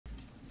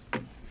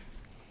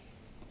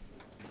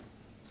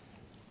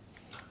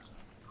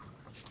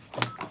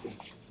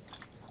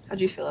How'd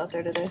you feel out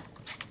there today?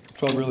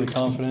 Felt really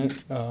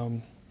confident.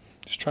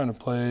 Just trying to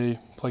play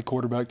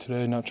quarterback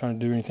today, not trying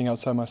to do anything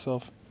outside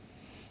myself.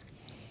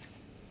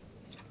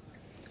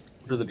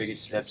 What are the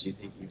biggest steps you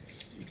think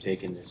you've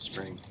taken this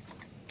spring?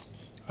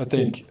 I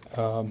think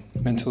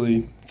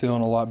mentally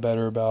feeling a lot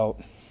better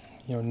about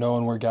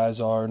knowing where guys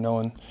are,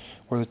 knowing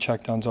where the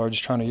checkdowns are,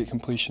 just trying to get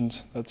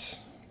completions. That's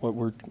what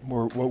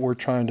we're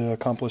trying to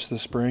accomplish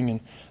this spring,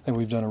 and I think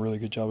we've done a really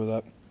good job of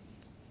that.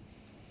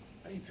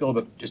 How do you feel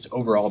about just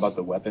overall about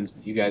the weapons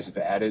that you guys have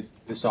added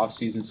this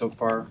offseason so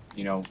far?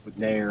 With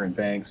Nair and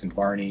Banks and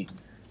Barney,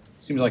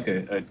 seems like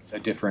a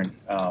different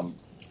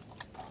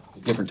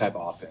type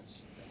of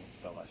offense than we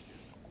saw last year.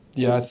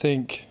 Yeah, I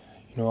think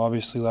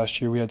obviously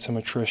last year we had some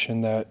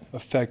attrition that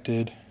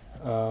affected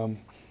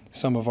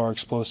some of our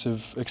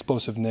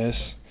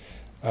explosiveness,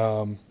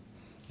 and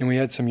we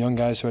had some young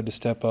guys who had to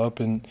step up.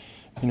 And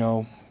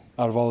out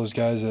of all those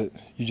guys that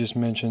you just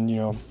mentioned,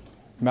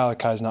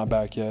 Malachi's not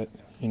back yet.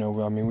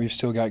 We've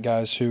still got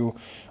guys who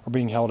are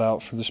being held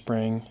out for the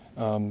spring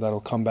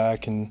that'll come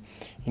back and,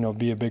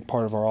 be a big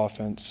part of our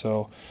offense.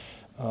 So,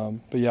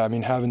 but yeah,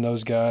 having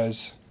those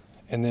guys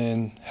and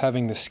then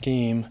having the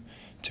scheme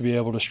to be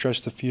able to stretch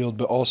the field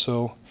but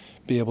also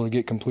be able to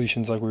get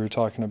completions like we were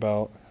talking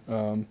about.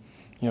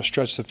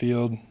 Stretch the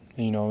field,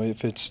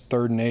 if it's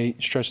 3rd and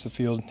 8, stretch the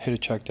field, hit a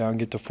check down,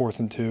 get to 4th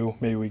and 2,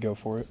 maybe we go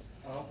for it.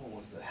 How helpful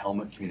was the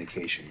helmet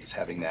communication, just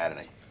having that in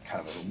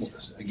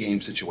a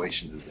game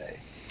situation today?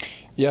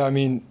 Yeah,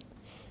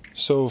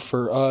 so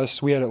for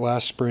us, we had it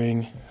last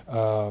spring,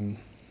 and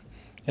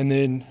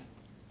then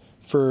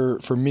for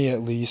me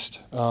at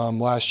least,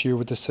 last year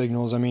with the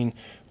signals,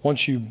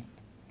 once you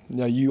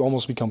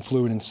almost become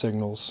fluid in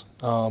signals.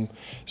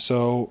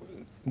 So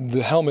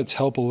the helmets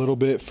help a little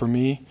bit for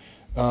me,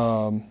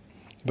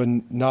 but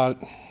not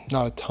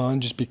a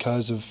ton, just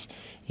because of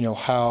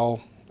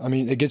how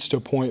it gets to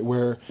a point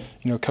where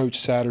Coach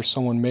Satt or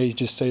someone may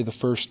just say the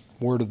first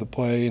word of the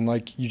play and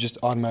you just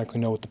automatically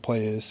know what the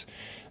play is,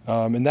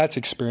 and that's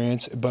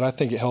experience. But I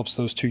think it helps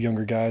those two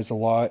younger guys a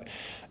lot.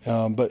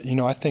 But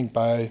I think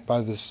by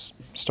this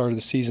start of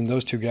the season,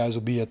 those two guys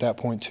will be at that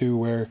point too,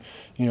 where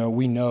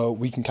we know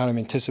we can kind of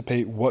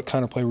anticipate what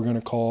kind of play we're going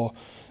to call,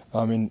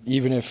 and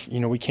even if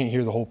we can't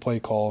hear the whole play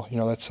call,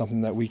 that's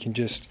something that we can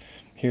just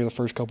hear the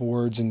first couple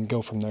words and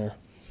go from there.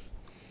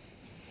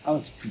 How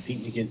has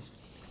competing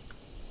against,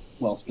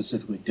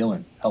 specifically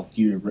Dylan, helped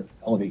you to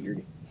elevate your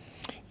game?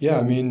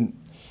 Yeah,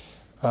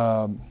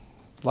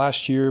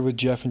 last year with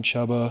Jeff and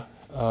Chubba,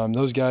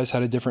 those guys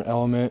had a different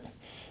element.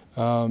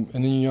 And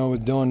then,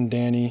 with Dylan and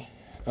Danny,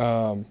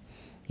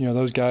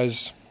 those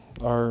guys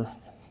are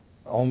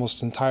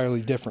almost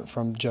entirely different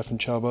from Jeff and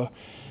Chubba.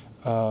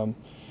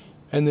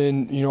 And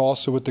then,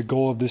 also with the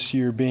goal of this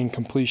year being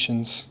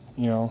completions,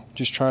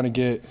 just trying to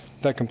get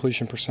that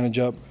completion percentage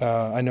up,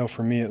 I know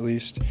for me at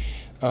least.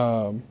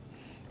 So,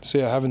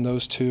 yeah, having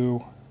those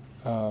two,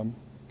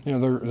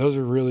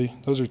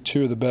 those are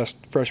two of the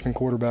best freshman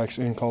quarterbacks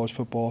in college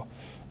football.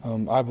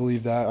 I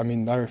believe that.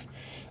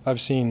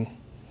 I've seen,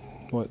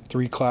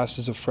 3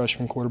 classes of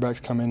freshman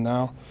quarterbacks come in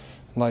now.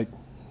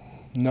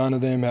 None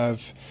of them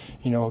have,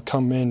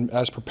 come in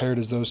as prepared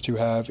as those two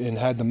have and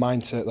had the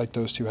mindset like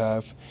those two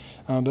have.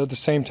 But at the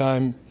same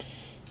time,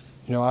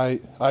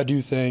 I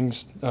do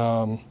things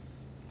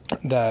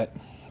that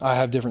I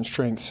have different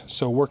strengths.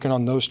 So working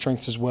on those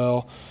strengths as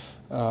well.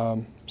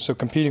 So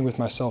competing with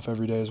myself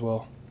every day as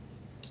well.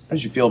 How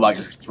did you feel about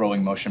your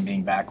throwing motion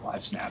being back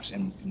live snaps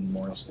in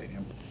Memorial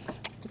Stadium?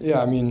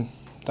 Yeah,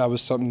 that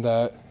was something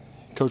that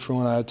Coach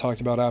Rule and I had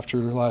talked about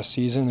after last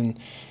season, and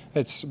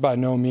it's by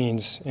no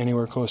means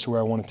anywhere close to where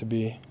I want it to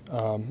be.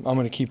 I'm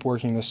going to keep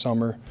working this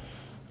summer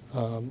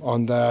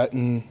on that,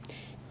 and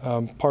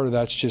part of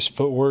that's just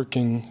footwork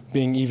and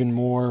being even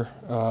more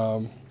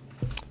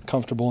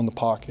comfortable in the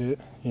pocket.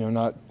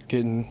 Not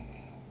getting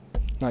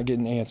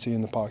antsy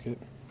in the pocket.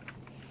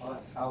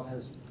 How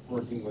has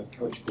working with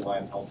Coach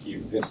Glenn helped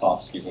you this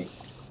offseason?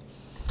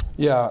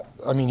 Yeah,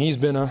 he's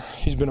been a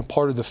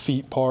part of the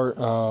feet part.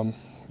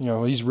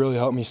 He's really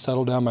helped me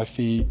settle down my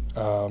feet,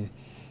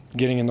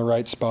 getting in the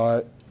right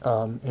spot,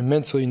 and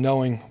mentally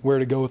knowing where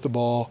to go with the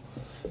ball,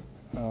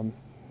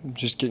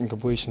 just getting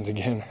completions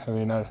again.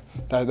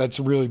 That's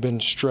really been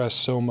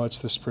stressed so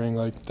much this spring.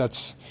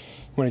 That's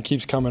when it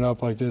keeps coming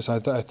up like this.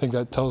 I think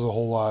that tells a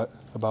whole lot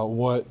about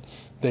what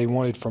they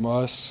wanted from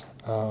us,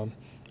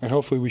 and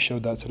hopefully we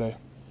showed that today.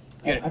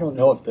 I don't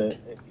know if it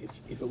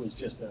was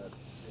just an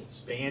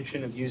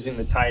expansion of using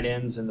the tight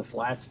ends and the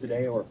flats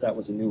today, or if that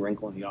was a new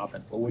wrinkle in the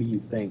offense. But what do you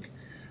think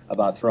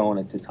about throwing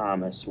it to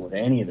Thomas or to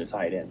any of the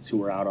tight ends who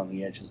were out on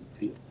the edges of the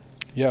field?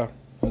 Yeah,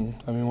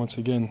 and once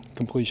again,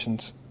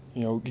 completions.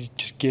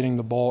 Just getting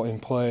the ball in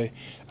play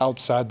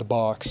outside the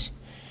box.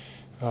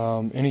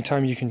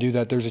 Anytime you can do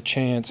that, there's a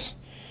chance.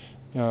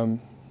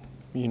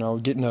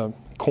 Getting a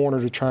corner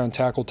to try and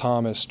tackle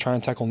Thomas, try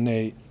and tackle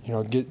Nate.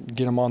 Get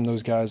them on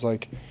those guys.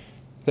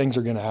 Things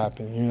are going to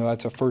happen.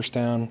 That's a first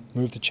down,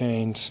 move the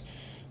chains,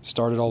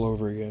 start it all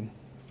over again.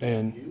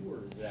 And or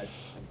is that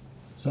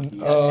something you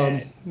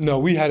guys had? No,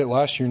 we had it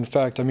last year. In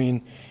fact,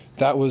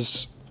 that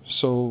was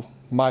so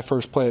my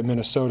first play at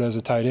Minnesota as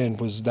a tight end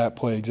was that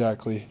play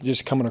exactly,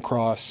 just coming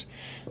across.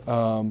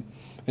 And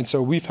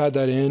so we've had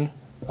that in.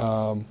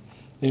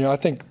 I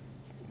think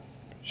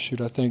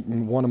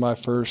one of my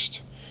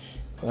first,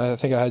 I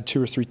think I had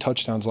 2 or 3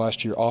 touchdowns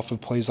last year off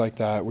of plays like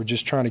that. We're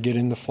just trying to get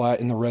in the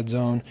flat in the red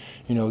zone.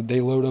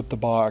 They load up the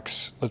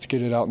box. Let's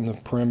get it out in the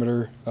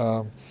perimeter,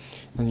 and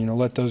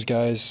let those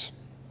guys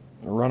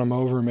run them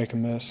over and make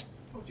them miss.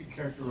 How would you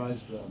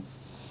characterize the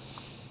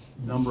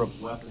number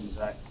of weapons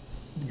at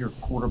the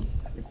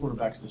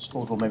quarterback's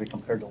disposal, maybe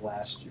compared to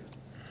last year?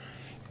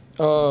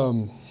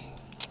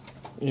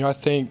 I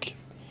think,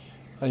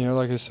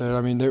 like I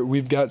said,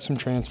 we've got some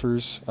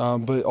transfers,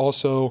 but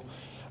also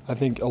I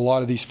think a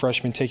lot of these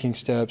freshmen taking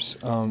steps.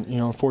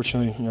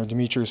 Unfortunately,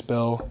 Demetrius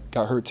Bell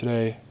got hurt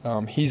today.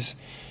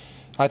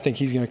 I think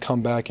he's going to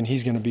come back and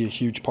he's going to be a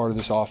huge part of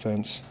this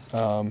offense.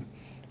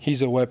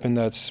 He's a weapon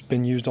that's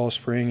been used all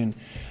spring, and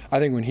I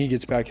think when he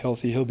gets back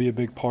healthy, he'll be a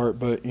big part.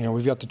 But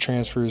we've got the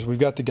transfers, we've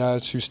got the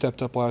guys who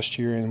stepped up last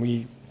year,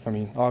 and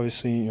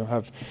obviously,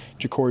 have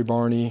Ja'Cory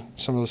Barney,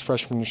 some of those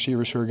freshman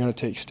receivers who are going to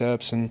take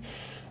steps and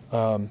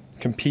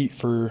compete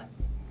for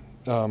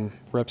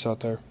reps out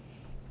there.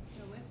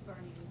 With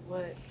Barney,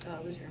 what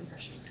was your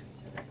impression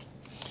today?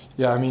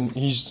 Yeah,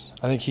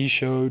 I think he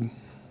showed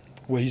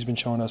what he's been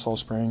showing us all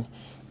spring.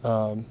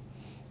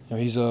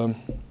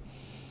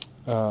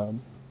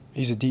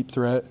 He's a deep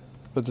threat,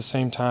 but at the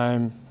same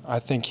time, I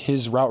think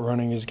his route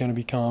running is going to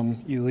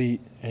become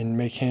elite and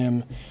make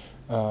him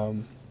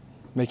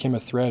a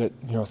threat at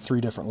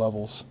 3 different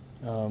levels.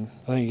 I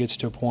think it gets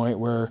to a point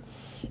where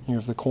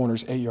if the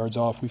corner's 8 yards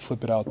off, we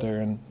flip it out there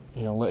and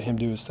let him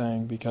do his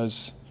thing,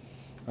 because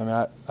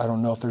I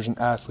don't know if there's an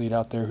athlete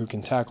out there who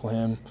can tackle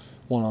him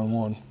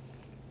one-on-one.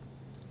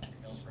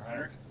 Anything else for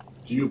Heinrich?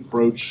 Do you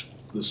approach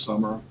the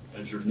summer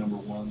as your number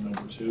 1,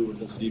 number 2, or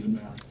does it even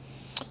matter?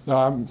 No,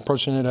 I'm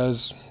approaching it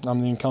as I'm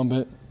the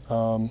incumbent.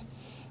 Going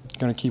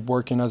to keep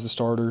working as the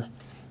starter,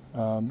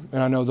 and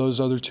I know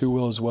those other 2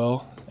 will as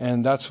well.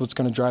 And that's what's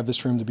going to drive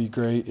this room to be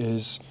great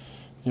is,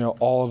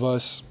 all of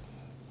us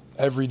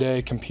every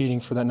day competing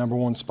for that number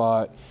 1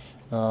 spot.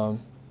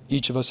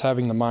 Each of us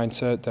having the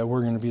mindset that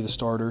we're going to be the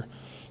starter.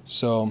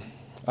 So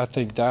I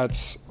think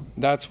that's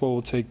what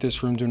will take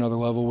this room to another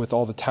level with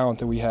all the talent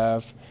that we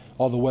have,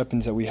 all the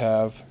weapons that we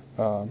have.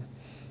 And,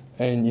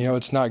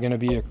 it's not going to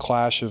be a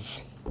clash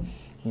of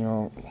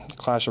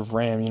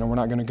Ram. We're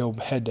not going to go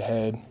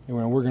head-to-head.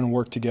 We're going to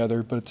work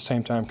together, but at the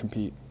same time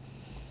compete.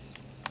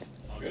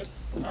 All good.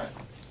 All right.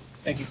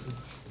 Thank you.